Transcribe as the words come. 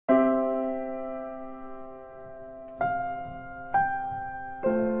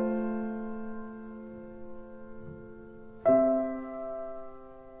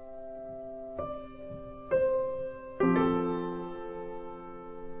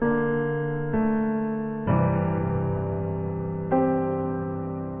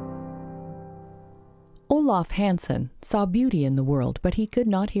Olof Hanson saw beauty in the world, but he could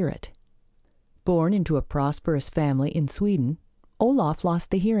not hear it. Born into a prosperous family in Sweden, Olof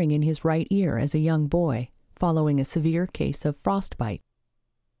lost the hearing in his right ear as a young boy, following a severe case of frostbite.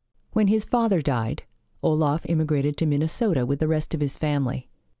 When his father died, Olof immigrated to Minnesota with the rest of his family.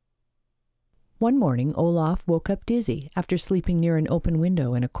 One morning, Olof woke up dizzy after sleeping near an open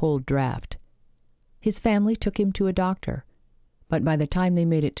window in a cold draft. His family took him to a doctor, but by the time they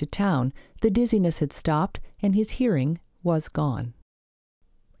made it to town, the dizziness had stopped and his hearing was gone.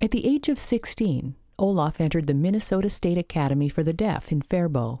 At the age of 16, Olof entered the Minnesota State Academy for the Deaf in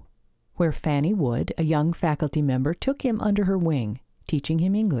Faribault, where Fanny Wood, a young faculty member, took him under her wing, teaching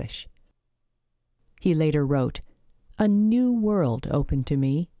him English. He later wrote, "A new world opened to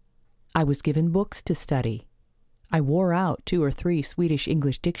me. I was given books to study. I wore out 2 or 3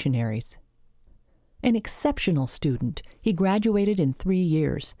 Swedish-English dictionaries." An exceptional student, he graduated in 3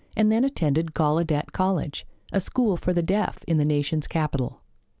 years and then attended Gallaudet College, a school for the deaf in the nation's capital.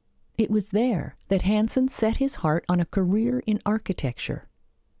 It was there that Hanson set his heart on a career in architecture.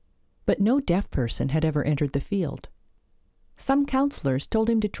 But no deaf person had ever entered the field. Some counselors told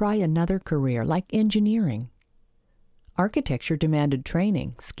him to try another career like engineering. Architecture demanded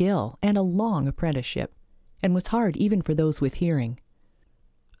training, skill, and a long apprenticeship, and was hard even for those with hearing.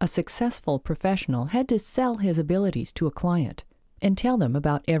 A successful professional had to sell his abilities to a client and tell them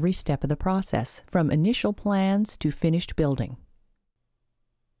about every step of the process, from initial plans to finished building.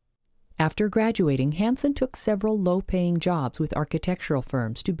 After graduating, Hanson took several low-paying jobs with architectural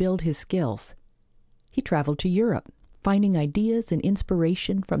firms to build his skills. He traveled to Europe, finding ideas and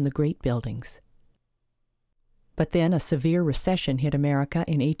inspiration from the great buildings. But then a severe recession hit America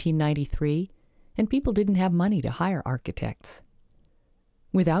in 1893, and people didn't have money to hire architects.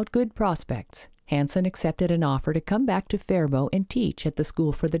 Without good prospects, Hanson accepted an offer to come back to Faribault and teach at the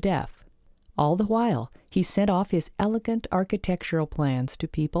School for the Deaf. All the while, he sent off his elegant architectural plans to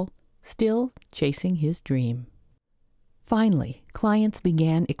people, still chasing his dream. Finally, clients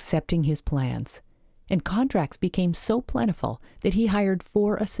began accepting his plans, and contracts became so plentiful that he hired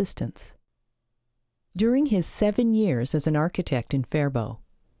 4 assistants. During his 7 years as an architect in Faribault,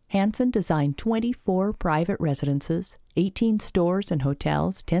 Hanson designed 24 private residences, 18 stores and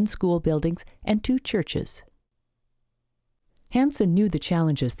hotels, 10 school buildings, and 2 churches. Hanson knew the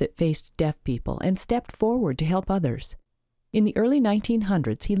challenges that faced deaf people and stepped forward to help others. In the early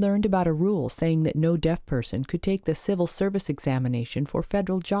 1900s, he learned about a rule saying that no deaf person could take the civil service examination for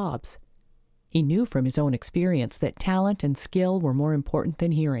federal jobs. He knew from his own experience that talent and skill were more important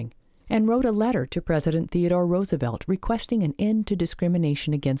than hearing, and wrote a letter to President Theodore Roosevelt requesting an end to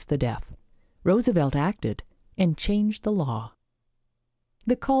discrimination against the deaf. Roosevelt acted and changed the law.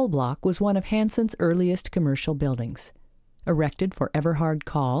 The Kaul Block was one of Hanson's earliest commercial buildings, erected for Eberhard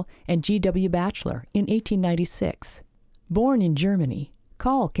Kaul and G.W. Batchelor in 1896. Born in Germany,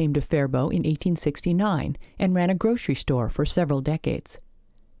 Kaul came to Faribault in 1869 and ran a grocery store for several decades.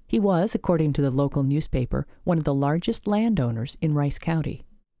 He was, according to the local newspaper, one of the largest landowners in Rice County.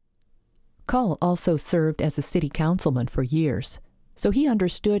 Kaul also served as a city councilman for years, so he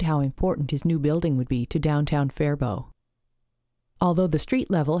understood how important his new building would be to downtown Faribault. Although the street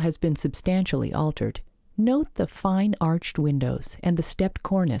level has been substantially altered, note the fine arched windows and the stepped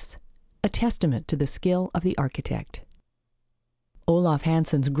cornice, a testament to the skill of the architect. Olof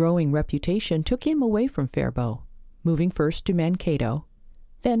Hanson's growing reputation took him away from Faribault, moving first to Mankato,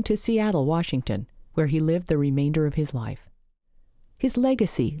 then to Seattle, Washington, where he lived the remainder of his life. His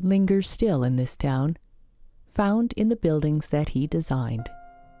legacy lingers still in this town, found in the buildings that he designed.